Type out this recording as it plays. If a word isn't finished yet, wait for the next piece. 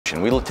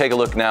action. We'll take a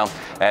look now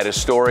at a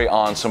story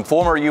on some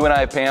former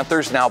UNI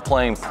Panthers now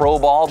playing pro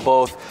ball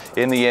both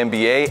in the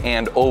NBA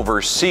and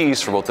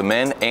overseas for both the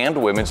men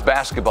and women's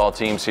basketball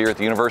teams here at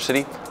the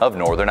University of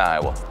Northern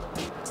Iowa.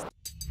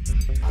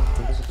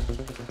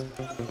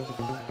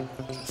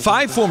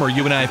 5 former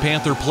UNI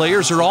Panther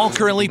players are all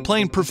currently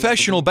playing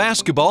professional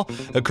basketball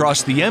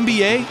across the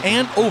NBA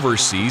and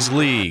overseas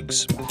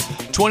leagues.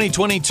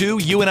 2022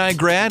 UNI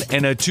grad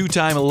and a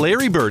 2-time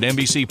Larry Bird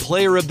MVC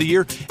Player of the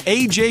Year,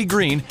 AJ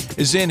Green,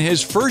 is in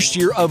his first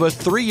year of a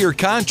 3-year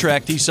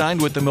contract he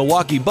signed with the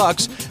Milwaukee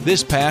Bucks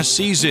this past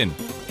season.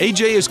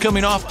 AJ is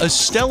coming off a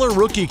stellar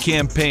rookie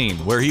campaign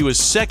where he was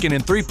second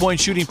in three-point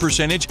shooting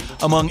percentage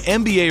among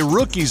NBA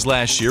rookies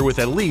last year with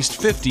at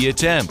least 50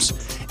 attempts.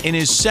 In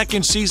his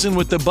second season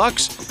with the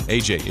Bucks,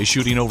 AJ is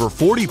shooting over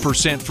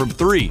 40% from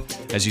 3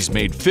 as he's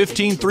made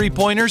 15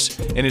 three-pointers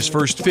in his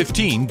first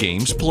 15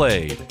 games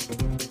played.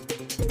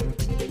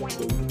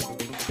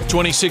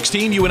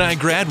 2016 UNI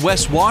grad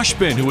Wes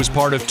Washpun, who was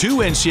part of 2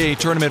 NCAA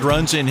tournament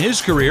runs in his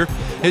career,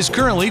 is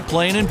currently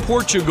playing in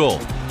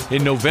Portugal.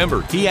 In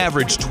November, he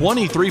averaged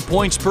 23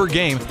 points per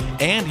game,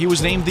 and he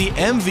was named the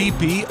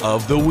MVP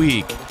of the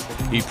week.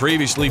 He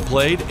previously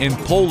played in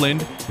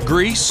Poland,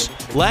 Greece,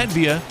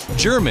 Latvia,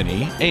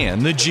 Germany,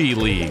 and the G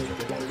League.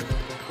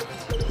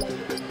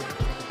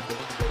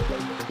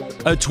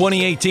 A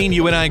 2018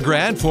 UNI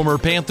grad, former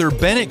Panther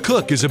Bennett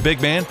Koch is a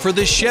big man for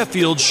the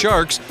Sheffield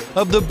Sharks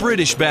of the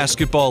British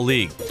Basketball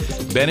League.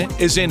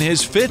 Bennett is in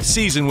his 5th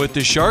season with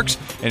the Sharks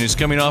and is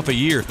coming off a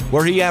year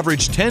where he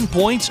averaged 10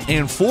 points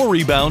and 4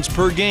 rebounds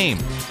per game.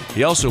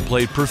 He also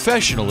played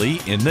professionally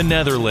in the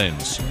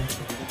Netherlands.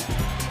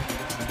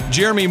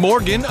 Jeremy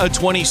Morgan, a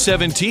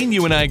 2017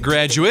 UNI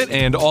graduate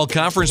and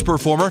all-conference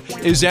performer,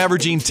 is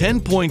averaging 10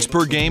 points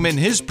per game in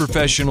his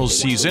professional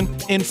season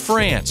in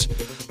France.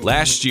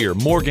 Last year,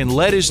 Morgan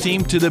led his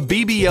team to the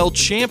BBL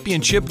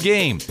Championship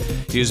game.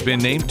 He has been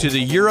named to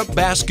the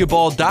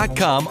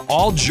EuropeBasketball.com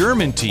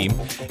All-German team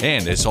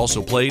and has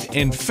also played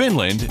in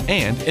Finland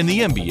and in the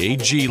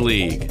NBA G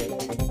League.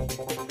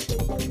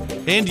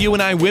 And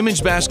UNI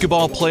women's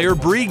basketball player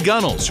Bre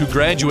Gunnels, who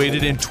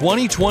graduated in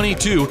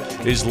 2022,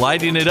 is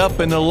lighting it up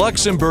in the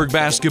Luxembourg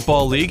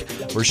Basketball League,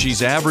 where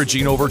she's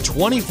averaging over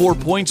 24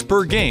 points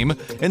per game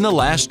in the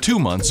last 2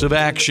 months of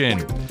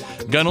action.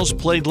 Gunnels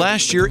played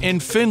last year in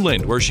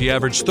Finland, where she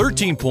averaged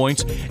 13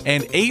 points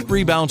and 8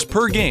 rebounds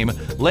per game,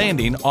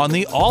 landing on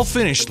the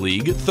All-Finnish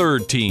League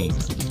 3rd team.